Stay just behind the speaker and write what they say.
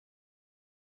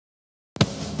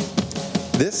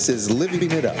This is Living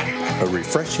It Up, a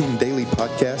refreshing daily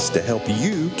podcast to help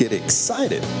you get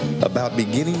excited about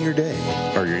beginning your day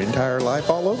or your entire life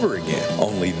all over again.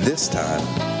 Only this time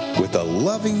with a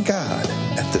loving God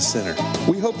at the center.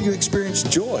 We hope you experience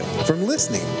joy from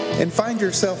listening and find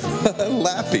yourself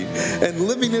laughing and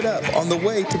living it up on the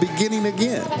way to beginning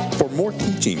again. For more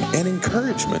teaching and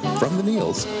encouragement from the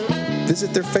Neils,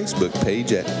 visit their Facebook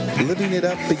page at Living It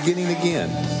Up Beginning Again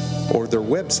or their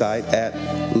website at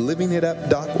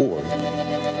livingitup.org.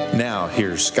 Now,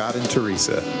 here's Scott and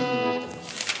Teresa.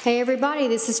 Hey everybody,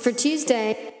 this is for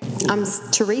Tuesday. I'm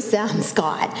Teresa. I'm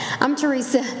Scott. I'm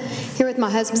Teresa here with my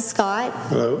husband Scott.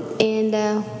 Hello. And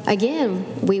again,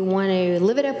 we want to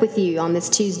live it up with you on this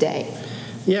Tuesday.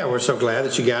 Yeah, we're so glad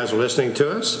that you guys are listening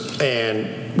to us.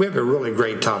 And we have a really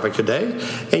great topic today.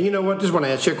 And you know what? Just want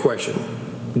to ask you a question.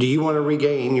 Do you want to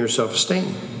regain your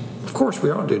self-esteem? Of course we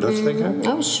all do, don't you think?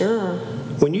 Huh? Oh, sure.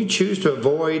 When you choose to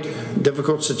avoid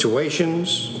difficult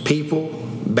situations, people,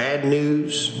 bad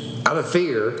news, out of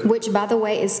fear. Which, by the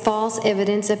way, is false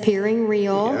evidence appearing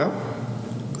real. Yeah.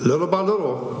 Little by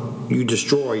little, you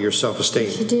destroy your self-esteem.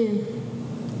 Yes, you do.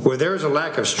 Where there is a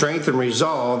lack of strength and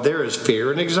resolve, there is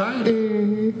fear and anxiety.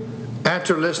 Mm-hmm.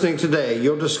 After listening today,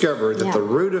 you'll discover that the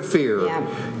root of fear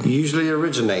usually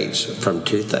originates from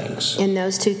two things. And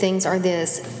those two things are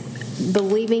this: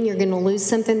 believing you're going to lose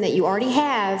something that you already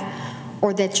have,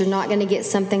 or that you're not going to get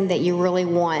something that you really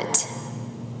want.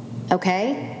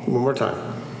 Okay? One more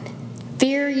time.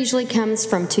 Fear usually comes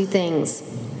from two things: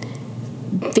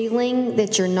 feeling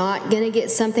that you're not going to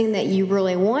get something that you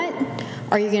really want,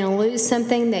 or you're going to lose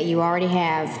something that you already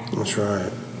have. That's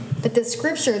right. But the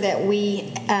scripture that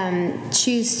we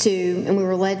choose to, and we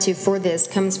were led to for this,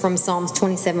 comes from Psalms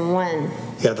 27:1.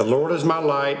 Yeah, the Lord is my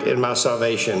light and my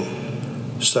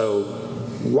salvation, so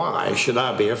why should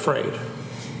I be afraid?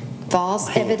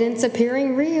 False evidence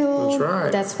appearing real. That's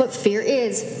right. That's what fear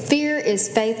is. Fear is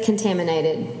faith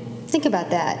contaminated. Think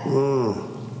about that.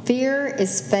 Fear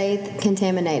is faith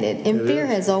contaminated. And fear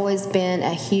has always been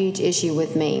a huge issue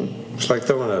with me. It's like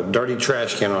throwing a dirty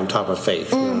trash can on top of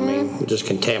faith. You know what I mean? It just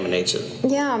contaminates it.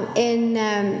 Yeah, and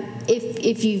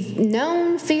if you've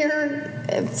known fear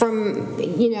from,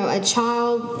 a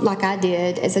child, like I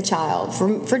did as a child,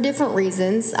 for different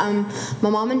reasons. My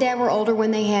mom and dad were older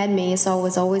when they had me, so I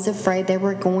was always afraid they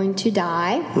were going to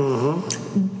die.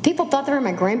 Mm-hmm. People thought they were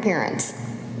my grandparents.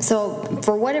 So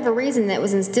for whatever reason, that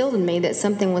was instilled in me that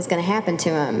something was going to happen to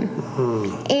him.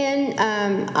 Mm-hmm. And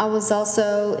I was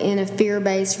also in a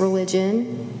fear-based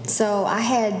religion. So I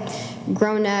had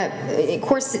grown up, of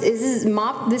course, this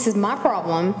is my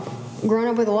problem, growing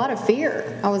up with a lot of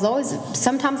fear.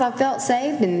 Sometimes I felt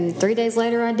saved, and 3 days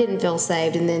later I didn't feel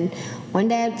saved. And then one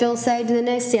day I'd feel saved, and the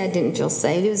next day I didn't feel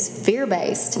saved. It was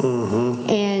fear-based. Mm-hmm.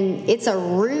 And it's a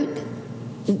root.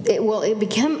 It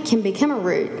can become a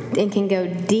root and can go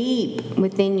deep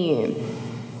within you,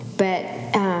 but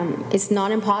it's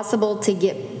not impossible to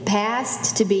get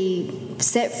past, to be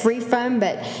set free from.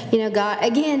 But God,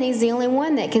 again, He's the only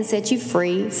one that can set you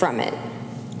free from it.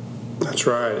 That's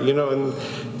right. And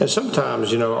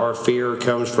sometimes our fear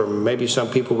comes from maybe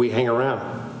some people we hang around.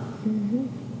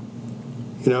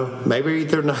 Mm-hmm. Maybe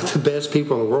they're not the best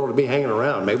people in the world to be hanging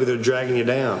around. Maybe they're dragging you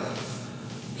down.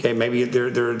 Okay, maybe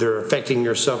they're affecting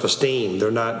your self-esteem.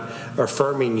 They're not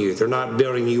affirming you. They're not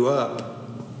building you up.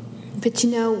 But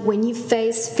when you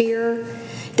face fear,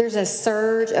 there's a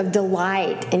surge of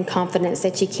delight and confidence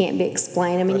that you can't be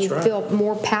explained. I mean, you feel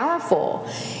more powerful.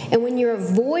 And when you're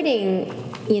avoiding,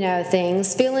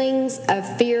 feelings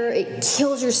of fear, it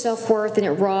kills your self-worth and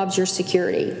it robs your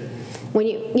security.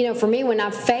 When for me, when I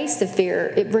face the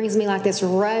fear, it brings me like this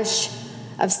rush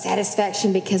of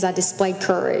satisfaction because I displayed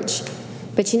courage.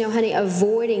 But honey,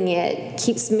 avoiding it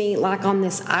keeps me like on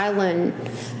this island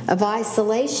of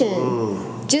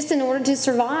isolation, just in order to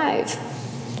survive.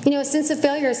 A sense of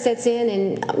failure sets in,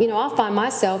 and I'll find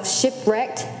myself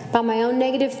shipwrecked by my own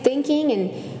negative thinking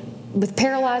and with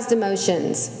paralyzed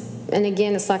emotions. And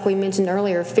again, it's like we mentioned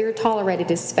earlier, fear tolerated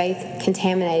is faith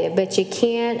contaminated, but you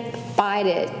can't fight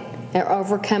it or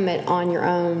overcome it on your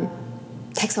own.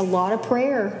 It takes a lot of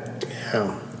prayer.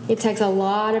 Yeah. It takes a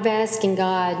lot of asking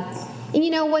God. And you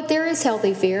know what? There is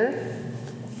healthy fear.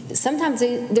 Sometimes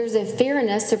there's a fear in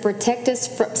us to protect us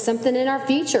from something in our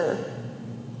future.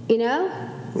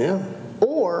 Yeah.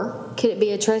 Or could it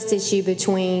be a trust issue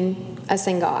between us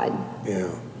and God?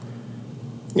 Yeah.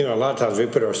 A lot of times we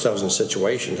put ourselves in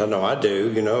situations, I know I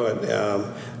do,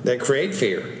 that create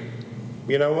fear.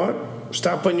 You know what?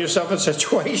 Stop putting yourself in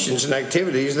situations and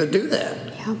activities that do that.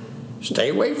 Yeah. Stay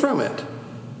away from it.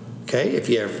 Okay? If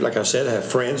you have, like I said, have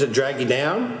friends that drag you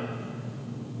down,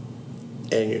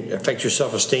 and affect your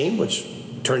self-esteem, which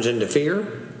turns into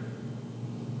fear,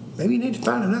 maybe you need to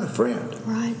find another friend.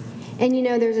 Right. And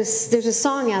there's a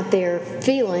song out there,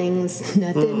 feelings,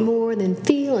 nothing more than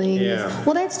feelings. Yeah.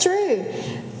 Well, that's true.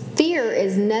 Fear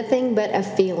is nothing but a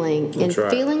feeling. That's right.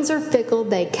 Feelings are fickle.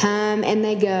 They come and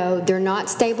they go. They're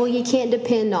not stable. You can't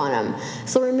depend on them.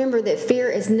 So remember that fear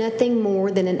is nothing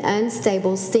more than an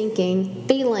unstable, stinking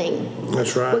feeling.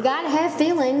 That's right. We got to have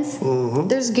feelings. Mm-hmm.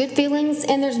 There's good feelings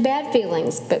and there's bad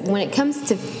feelings. But when it comes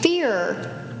to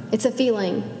fear, it's a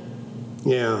feeling.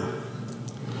 Yeah.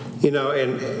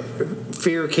 And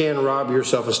fear can rob your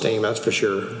self-esteem, that's for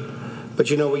sure. But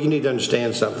you need to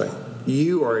understand something.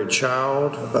 You are a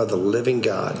child of the living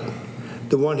God,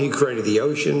 the one who created the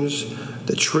oceans,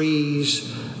 the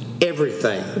trees,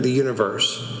 everything, the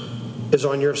universe is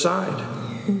on your side.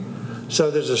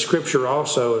 So there's a scripture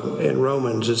also in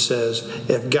Romans that says,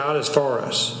 if God is for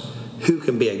us, who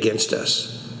can be against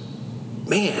us?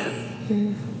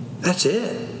 Man, that's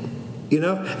it. And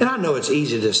I know it's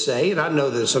easy to say, and I know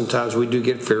that sometimes we do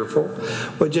get fearful,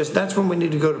 but that's when we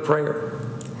need to go to prayer.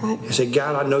 Right. And say,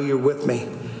 God, I know you're with me.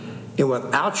 And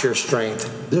without your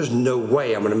strength, there's no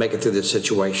way I'm going to make it through this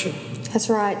situation. That's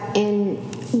right.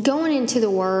 And going into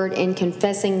the Word and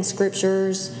confessing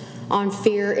scriptures on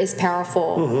fear is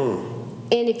powerful. Mm-hmm.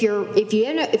 And if you're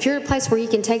in a place where you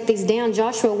can take these down,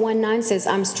 Joshua 1:9 says,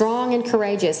 I'm strong and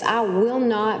courageous. I will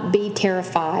not be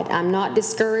terrified. I'm not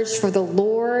discouraged, for the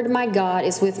Lord my God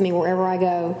is with me wherever I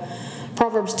go.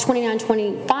 Proverbs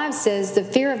 29:25 says, the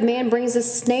fear of man brings a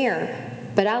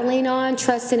snare, but I lean on,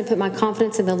 trust in, and put my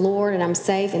confidence in the Lord, and I'm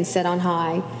safe and set on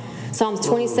high. Psalms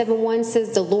 27:1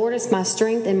 says, the Lord is my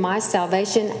strength and my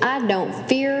salvation. I don't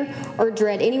fear or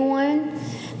dread anyone.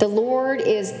 The Lord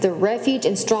is the refuge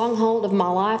and stronghold of my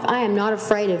life. I am not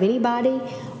afraid of anybody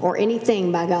or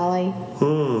anything, by golly.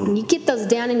 When you get those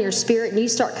down in your spirit and you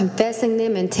start confessing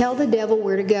them and tell the devil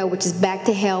where to go, which is back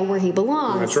to hell where he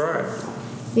belongs. That's right.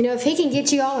 If he can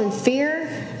get you all in fear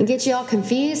and get you all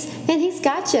confused, then he's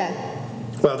got you.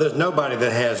 Well, there's nobody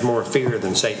that has more fear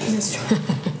than Satan. That's right.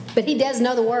 But he does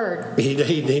know the word.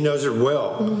 He knows it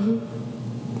well.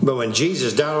 Mm-hmm. But when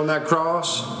Jesus died on that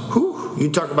cross, you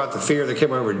talk about the fear that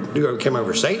came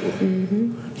over Satan.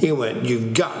 Mm-hmm. He went,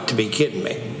 you've got to be kidding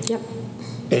me. Yep.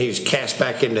 And he was cast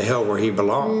back into hell where he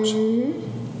belongs.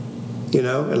 Mm-hmm.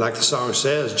 And like the song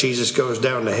says, Jesus goes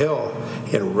down to hell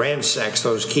and ransacks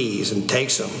those keys and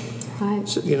takes them. Right.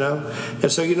 So,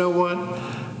 And so you know what?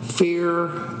 Fear,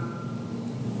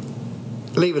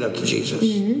 leave it up to Jesus,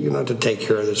 to take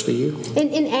care of this for you.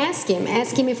 And ask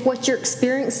him if what you're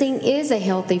experiencing is a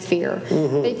healthy fear.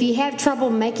 Mm-hmm. But if you have trouble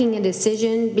making a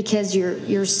decision because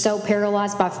you're so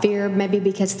paralyzed by fear, maybe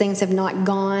because things have not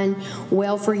gone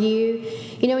well for you,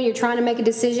 when you're trying to make a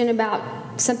decision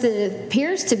about something that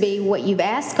appears to be what you've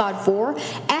asked God for,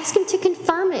 ask him to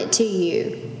confirm it to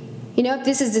you. If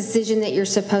this is a decision that you're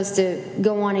supposed to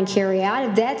go on and carry out,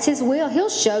 if that's his will,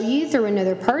 he'll show you through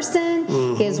another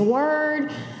person, his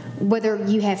word, whether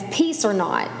you have peace or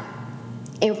not.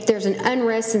 If there's an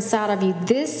unrest inside of you,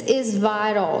 this is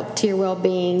vital to your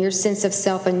well-being, your sense of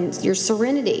self, and your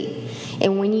serenity.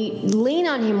 And when you lean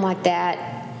on him like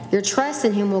that, your trust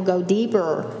in him will go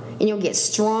deeper, and you'll get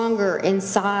stronger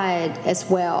inside as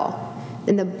well.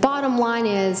 And the bottom line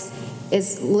is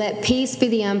let peace be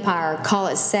the umpire. Call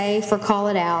it safe or call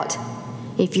it out.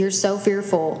 If you're so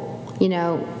fearful,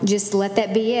 just let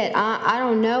that be it. I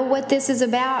don't know what this is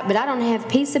about, but I don't have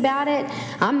peace about it.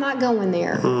 I'm not going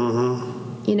there.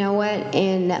 Mm-hmm. You know what?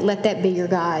 And let that be your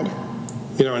guide.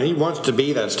 And he wants to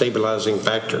be that stabilizing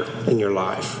factor in your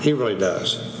life. He really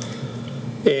does.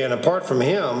 And apart from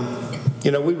him,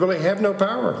 we really have no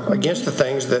power against the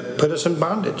things that put us in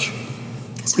bondage.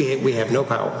 We have no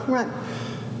power. Right.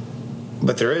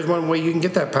 But there is one way you can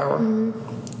get that power.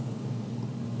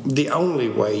 Mm-hmm. The only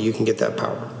way you can get that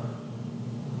power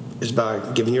is by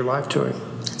giving your life to him.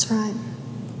 That's right.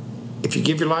 If you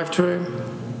give your life to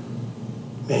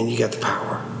him, man, you got the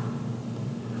power.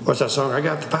 What's that song? I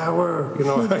got the power.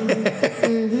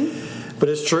 Mm-hmm. But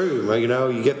it's true.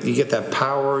 You get that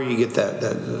power. You get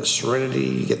that serenity.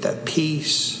 You get that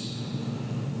peace.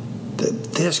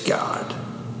 That this God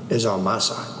is on my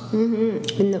side.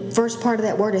 Mm-hmm. And the first part of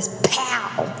that word is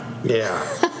pow. Yeah.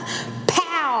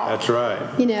 Pow. That's right.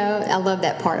 I love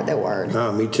that part of the word.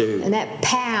 Oh, me too. And that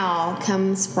pow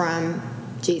comes from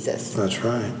Jesus. That's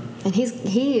right. And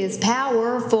he is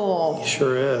powerful. He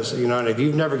sure is. And if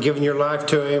you've never given your life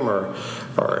to him, or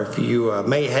if you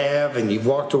may have and you've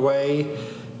walked away,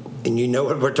 and you know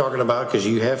what we're talking about because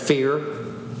you have fear.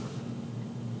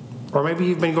 Or maybe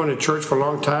you've been going to church for a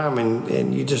long time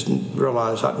and you just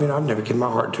realize, I've never given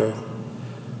my heart to him.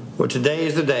 Well, today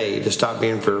is the day to stop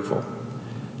being fearful.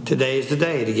 Today is the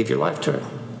day to give your life to Him.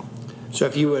 So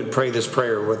if you would pray this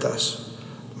prayer with us.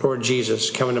 Lord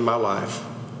Jesus, come into my life.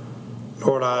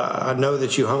 Lord, I know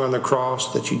that you hung on the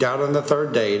cross, that you died on the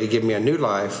third day to give me a new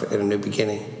life and a new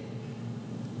beginning.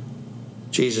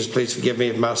 Jesus, please forgive me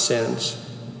of my sins.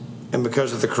 And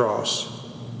because of the cross,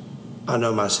 I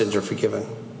know my sins are forgiven.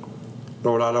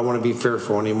 Lord, I don't want to be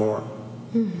fearful anymore.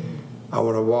 I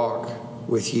want to walk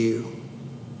with you.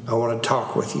 I want to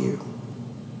talk with you.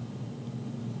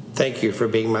 Thank you for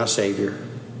being my Savior.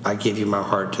 I give you my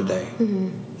heart today.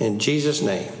 In Jesus'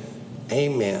 name,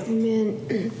 amen.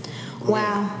 Amen.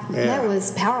 Wow, Yeah. that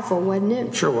was powerful, wasn't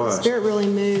it? Sure was. The Spirit really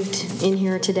moved in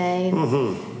here today.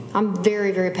 I'm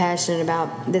very, very passionate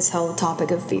about this whole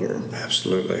topic of fear.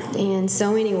 Absolutely. And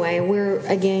so anyway, we're,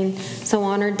 again, so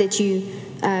honored that you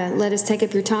let us take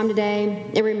up your time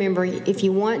today. And remember, if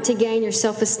you want to gain your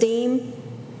self-esteem,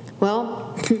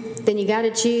 well, then you got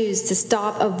to choose to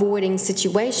stop avoiding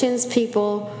situations,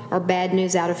 people, or bad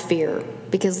news out of fear.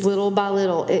 Because little by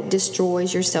little, it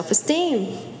destroys your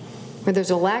self-esteem. Where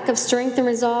there's a lack of strength and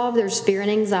resolve, there's fear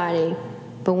and anxiety.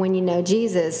 But when you know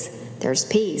Jesus, there's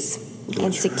peace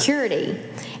and security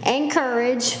and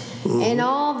courage and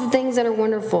all the things that are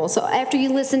wonderful. So after you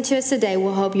listen to us today,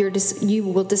 we'll hope you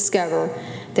will discover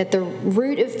that the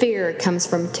root of fear comes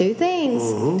from two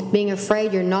things. Being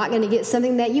afraid you're not going to get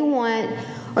something that you want,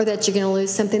 or that you're going to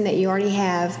lose something that you already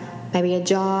have, maybe a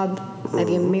job,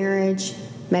 maybe a marriage,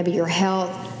 maybe your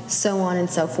health, so on and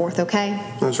so forth, okay?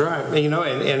 That's right.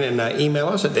 And, email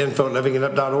us at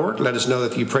info@livingitup.org. Let us know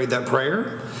if you prayed that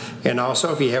prayer. And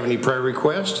also, if you have any prayer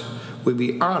requests, we'd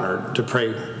be honored to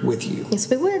pray with you. Yes,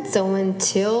 we would. So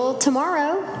until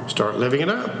tomorrow, Start living it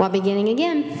up. while beginning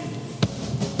again.